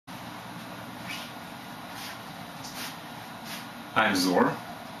I'm Zor.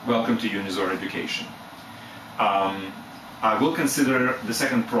 Welcome to Unizor Education. I will consider the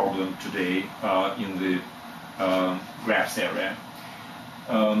second problem today in the graphs area.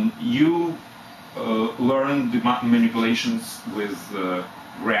 You learn the manipulations with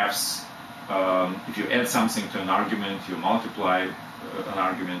graphs. If you add something to an argument, you multiply an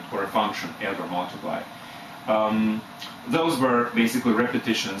argument, or a function, add or multiply. Those were basically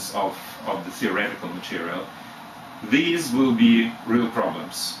repetitions of the theoretical material. These will be real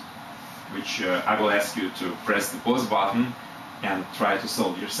problems, which I will ask you to press the pause button and try to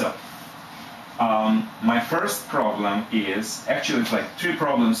solve yourself. My first problem is, actually it's like three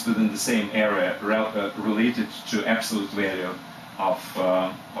problems within the same area related to absolute value of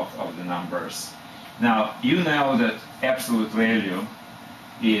the numbers. Now, you know that absolute value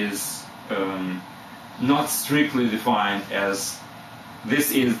is not strictly defined as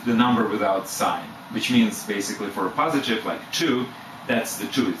this is the number without sign, which means basically for a positive like 2, that's the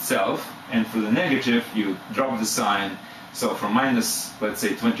 2 itself, and for the negative you drop the sign, so from minus, let's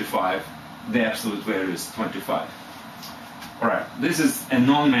say 25, the absolute value is 25. Alright, this is a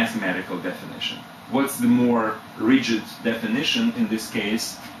non-mathematical definition. What's the more rigid definition in this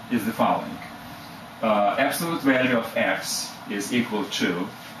case is the following. Absolute value of x is equal to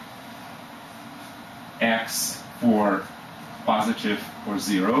x for positive or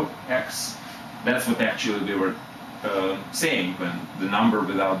 0 x. That's what actually we were saying when the number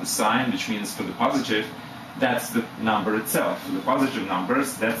without the sign, which means for the positive, that's the number itself. For the positive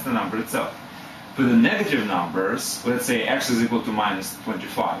numbers, that's the number itself. For the negative numbers, let's say x is equal to minus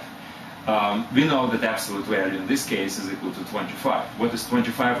 25. We know that absolute value in this case is equal to 25. What is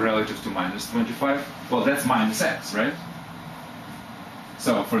 25 relative to minus 25? Well, that's minus x, right?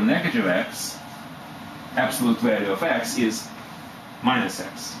 So for negative x, absolute value of x is minus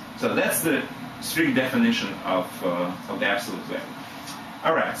x. So that's the strict definition of the absolute value.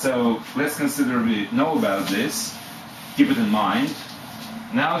 Alright, so let's consider we know about this. Keep it in mind.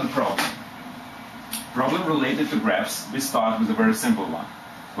 Now the problem. Problem related to graphs, we start with a very simple one.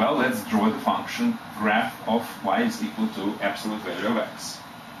 Well, let's draw the function graph of y is equal to absolute value of x.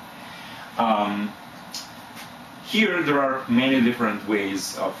 Here there are many different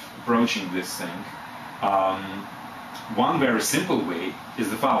ways of approaching this thing. One very simple way is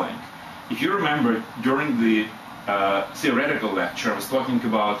the following. If you remember, during the theoretical lecture, I was talking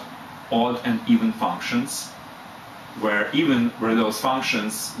about odd and even functions, where even were those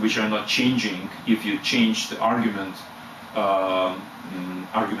functions which are not changing if you change the argument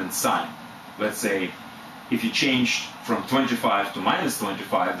sign. Let's say if you changed from 25 to minus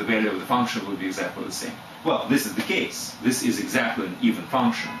 25, the value of the function would be exactly the same. Well, this is the case. This is exactly an even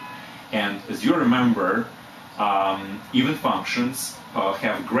function. And as you remember, even functions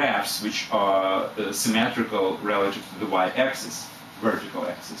have graphs which are symmetrical relative to the y-axis, vertical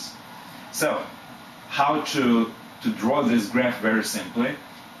axis. So, how to draw this graph very simply?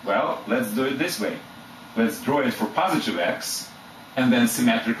 Well, let's do it this way. Let's draw it for positive x, and then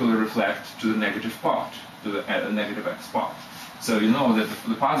symmetrically reflect to the negative part, to the negative x part. So you know that for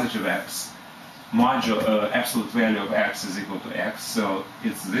the positive x, absolute value of x is equal to x, so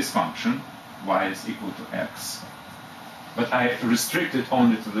it's this function, y is equal to x. But I restrict it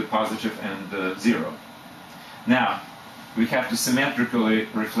only to the positive and 0. Now, we have to symmetrically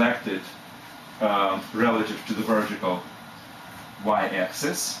reflect it relative to the vertical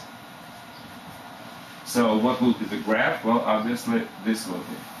y-axis. So what will be the graph? Well, obviously this will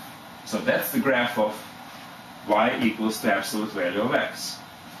be. So that's the graph of y equals to absolute value of x.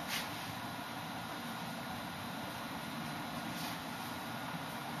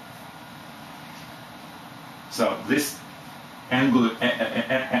 So this angle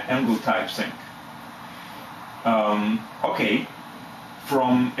type thing. Okay,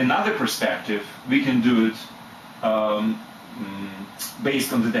 from another perspective, we can do it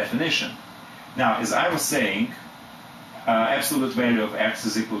based on the definition. Now, as I was saying, absolute value of x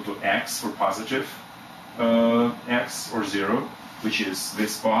is equal to x for positive x or 0, which is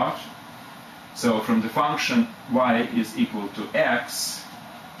this part. So from the function y is equal to x,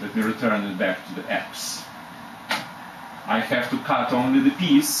 let me return it back to the x. I have to cut only the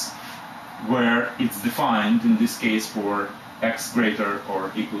piece where it's defined, in this case for x greater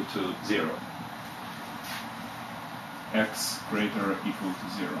or equal to 0. X greater or equal to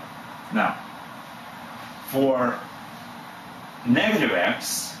 0. Now, for negative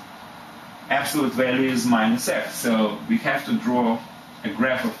x, absolute value is minus x. So we have to draw a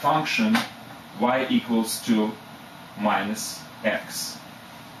graph of function y equals to minus x.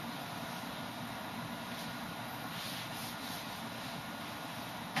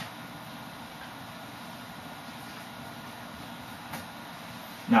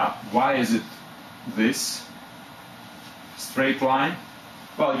 Now, why is it this straight line?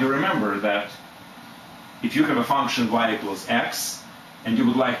 Well, you remember that if you have a function y equals x, and you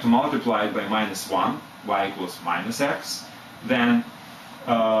would like to multiply it by -1, y equals -x, then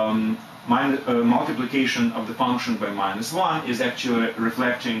multiplication of the function by -1 is actually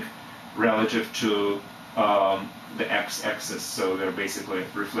reflecting relative to the x-axis, so they're basically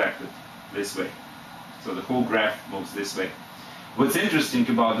reflected this way. So the whole graph moves this way. What's interesting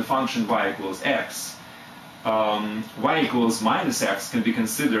about the function y equals x, y equals -x can be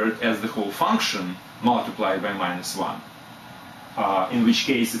considered as the whole function multiplied by -1, in which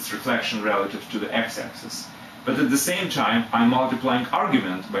case it's reflection relative to the x-axis. But at the same time, I'm multiplying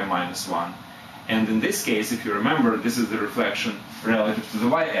argument by -1. And in this case, if you remember, this is the reflection relative to the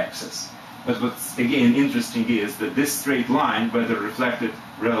y-axis. But what's again interesting is that this straight line, whether reflected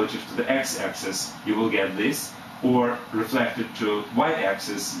relative to the x-axis, you will get this, or reflected to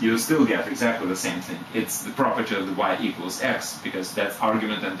y-axis, you still get exactly the same thing. It's the property of the y equals x, because that's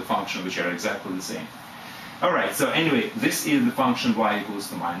argument and the function which are exactly the same. Alright, so anyway, this is the function y equals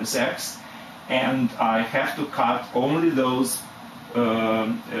to -x, and I have to cut only those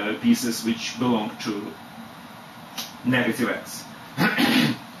pieces which belong to negative x.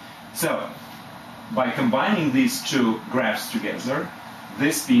 So, by combining these two graphs together,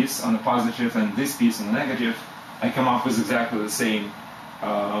 this piece on the positive and this piece on the negative, I come up with exactly the same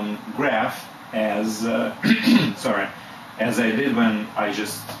graph as as I did when I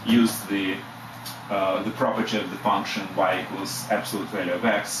just used the property of the function y equals absolute value of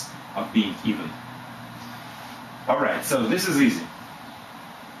x of being even. Alright, so this is easy.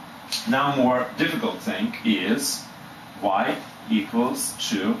 Now more difficult thing is y equals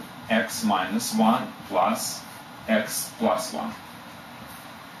to x minus 1 plus x plus 1.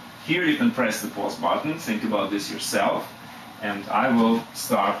 Here you can press the pause button, think about this yourself, and I will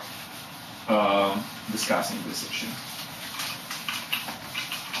start discussing this issue.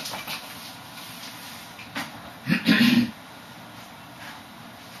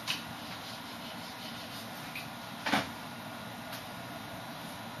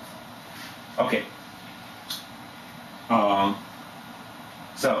 Okay.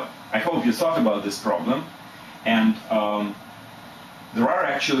 So I hope you thought about this problem, and there are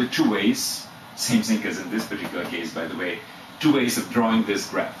actually two ways, same thing as in this particular case, by the way, two ways of drawing this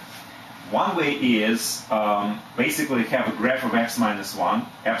graph. One way is basically have a graph of x minus 1,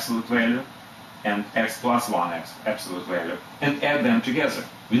 absolute value, and x plus 1, absolute value, and add them together.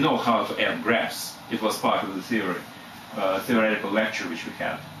 We know how to add graphs. It was part of the theoretical lecture which we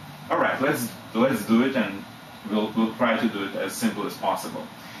had. All right, let's do it, and we'll try to do it as simple as possible.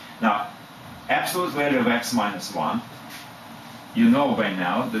 Now, absolute value of x minus 1, you know by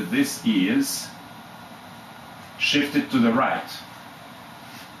now that this is shifted to the right.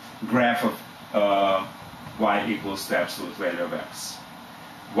 Graph of y equals to absolute value of x.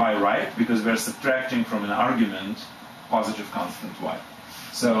 Why right? Because we're subtracting from an argument positive constant y.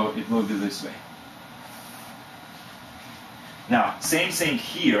 So it will be this way. Now, same thing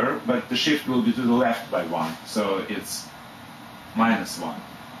here, but the shift will be to the left by 1. So it's minus 1.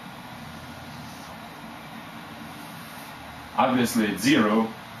 Obviously at 0,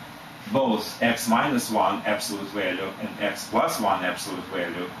 both x minus 1 absolute value and x plus 1 absolute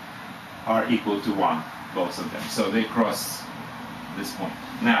value are equal to 1, both of them. So they cross this point.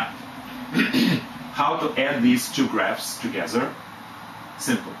 Now, how to add these two graphs together?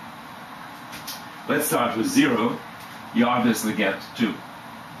 Simple. Let's start with 0. You obviously get 2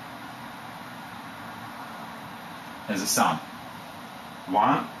 as a sum.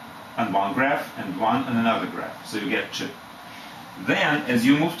 1 on one graph and 1 on another graph. So you get 2. Then, as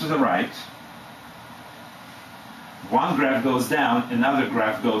you move to the right, one graph goes down, another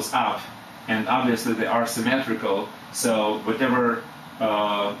graph goes up, and obviously they are symmetrical, so whatever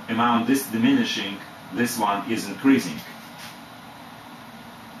amount this is diminishing, this one is increasing.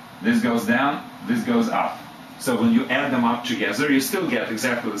 This goes down, this goes up. So when you add them up together, you still get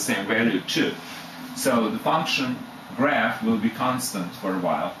exactly the same value, 2. So the function graph will be constant for a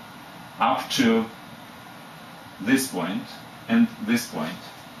while, up to this point and this point.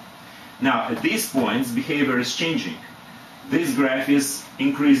 Now, at these points, behavior is changing. This graph is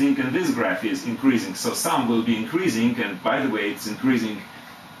increasing and this graph is increasing. So some will be increasing, and by the way, it's increasing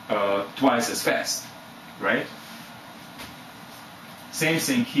twice as fast, right? Same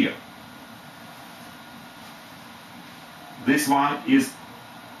thing here. This one is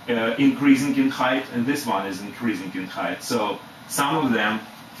increasing in height, and this one is increasing in height. So some of them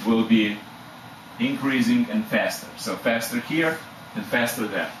will be increasing and faster. So faster here and faster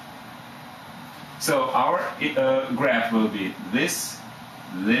there. So our graph will be this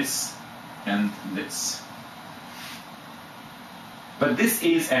this, and this. But this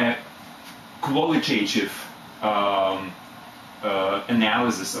is a qualitative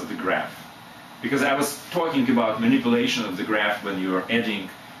analysis of the graph. Because I was talking about manipulation of the graph when you are adding,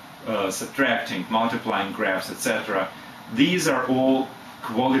 subtracting, multiplying graphs, etc. These are all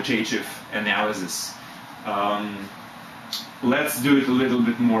qualitative analysis. Let's do it a little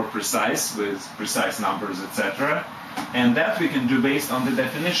bit more precise with precise numbers, etc. And that we can do based on the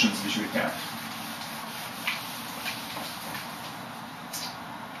definitions which we have.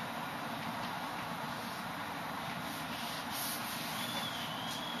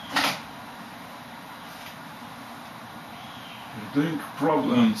 Doing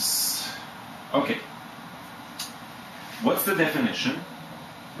problems. Okay. What's the definition?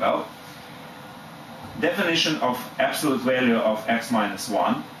 Well, definition of absolute value of x minus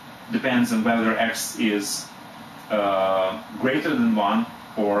 1 depends on whether x is greater than 1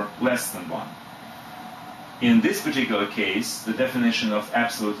 or less than 1. In this particular case, the definition of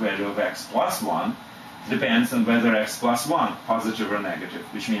absolute value of x plus 1 depends on whether x plus 1, positive or negative,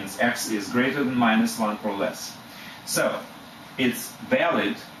 which means x is greater than minus 1 or less. So, it's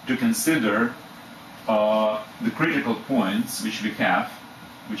valid to consider the critical points which we have,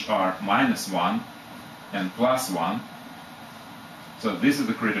 which are minus 1 and plus 1. So this is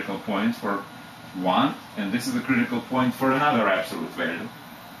the critical point for 1, and this is the critical point for another absolute value.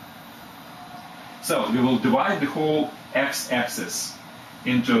 So we will divide the whole x-axis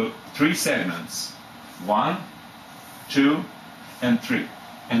into 3 segments, 1, 2, and 3.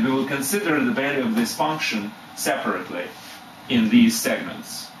 And we will consider the value of this function separately in these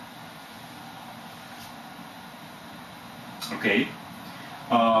segments. Okay.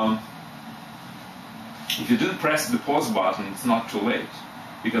 If you didn't press the pause button, it's not too late,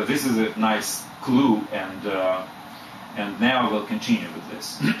 because this is a nice clue, and now we'll continue with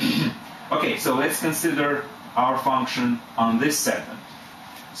this. Okay, so let's consider our function on this segment.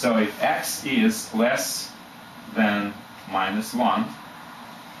 So if x is less than minus 1,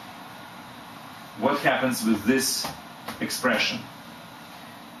 what happens with this expression?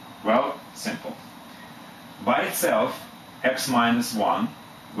 Well, simple. By itself, x minus 1,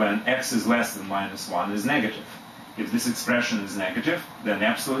 when x is less than minus 1, is negative. If this expression is negative, then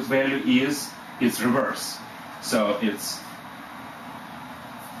absolute value is its reverse. So it's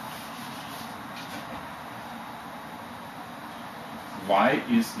y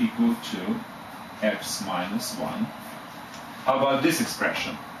is equal to x minus 1. How about this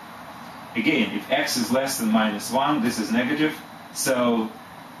expression? Again, if x is less than minus 1, this is negative, so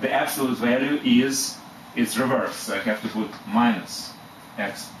the absolute value is its reverse. So I have to put minus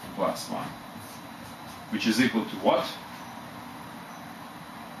x plus 1, which is equal to what?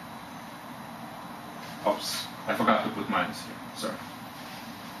 Oops, I forgot to put minus here, sorry.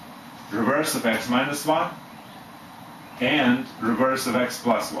 Reverse of x minus 1 and reverse of x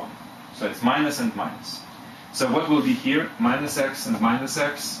plus 1. So it's minus and minus. So what will be here? Minus x and minus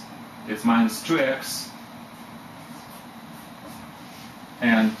x. It's minus 2x.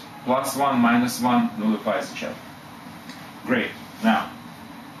 And plus 1 minus 1 nullifies each other. Great. Now,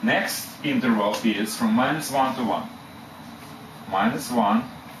 next interval is from minus 1 to 1. Minus 1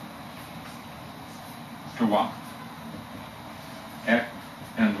 to 1.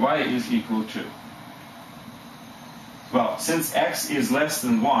 And y is equal to. Well, since x is less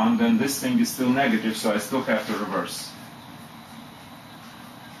than 1, then this thing is still negative, so I still have to reverse.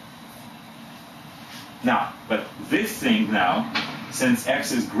 Now, but this thing now, since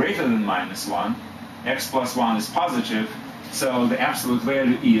x is greater than minus 1, x plus 1 is positive, so the absolute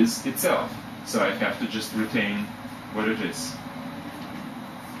value is itself. So I have to just retain what it is.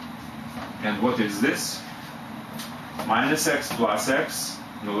 And what is this? Minus x plus x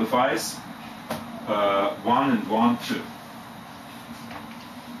nullifies 1 and 1, 2.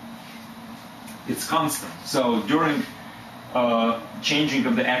 It's constant. So during changing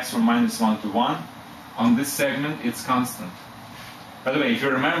of the x from minus 1 to 1, on this segment, it's constant. By the way, if you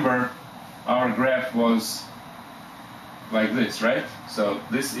remember, our graph was like this, right? So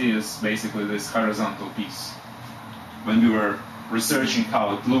this is basically this horizontal piece. When we were researching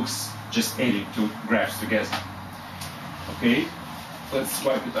how it looks, just adding two graphs together. Okay, let's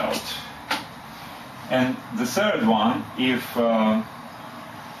wipe it out. And the third one, if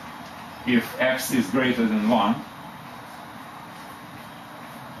x is greater than 1,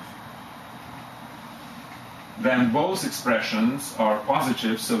 then both expressions are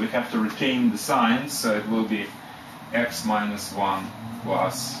positive, so we have to retain the signs, so it will be x minus 1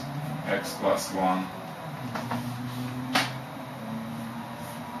 plus x plus 1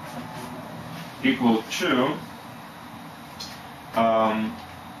 equal to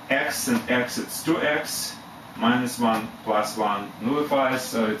x and x, it's 2x, minus 1 plus 1 nullifies,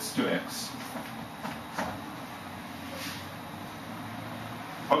 so it's 2x.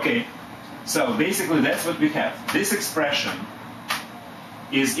 Okay, so basically that's what we have. This expression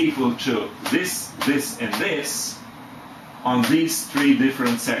is equal to this, this, and this on these three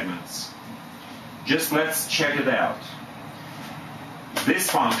different segments. Just let's check it out. This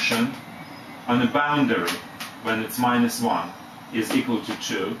function on the boundary, when it's minus 1, is equal to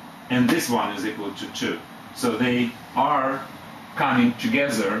 2, and this one is equal to 2. So they are coming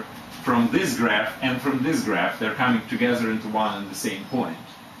together from this graph and from this graph. They're coming together into one and the same point.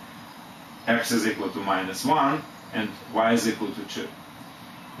 X is equal to minus 1, and y is equal to 2.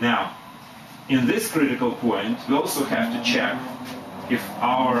 Now, in this critical point, we also have to check if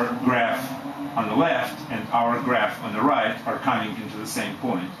our graph on the left and our graph on the right are coming into the same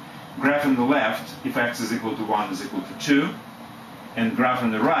point. Graph on the left, if x is equal to 1, is equal to 2. And graph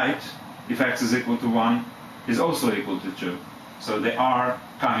on the right, if x is equal to 1, is also equal to 2. So they are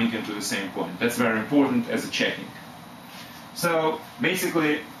coming into the same point. That's very important as a checking. So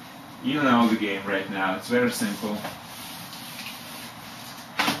basically, you know the game right now. It's very simple.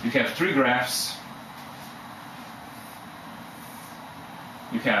 You have three graphs.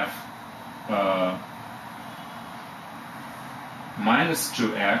 You have minus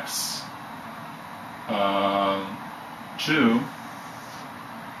 2x, 2,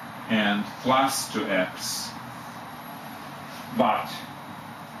 and plus 2x. But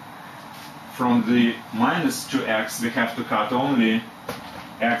from the minus 2x, we have to cut only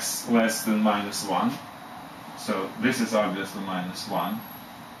x less than minus 1. So this is obviously minus 1.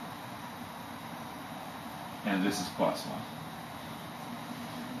 And this is plus 1.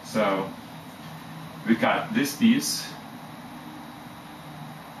 So we cut this piece.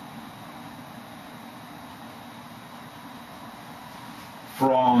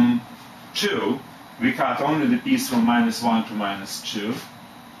 From 2, we cut only the piece from minus 1 to minus 2.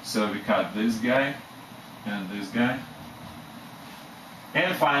 So we cut this guy and this guy.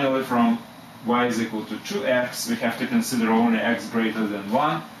 And finally, from y is equal to 2x, we have to consider only x greater than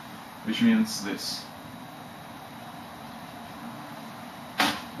 1, which means this.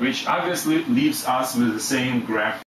 Which obviously leaves us with the same graph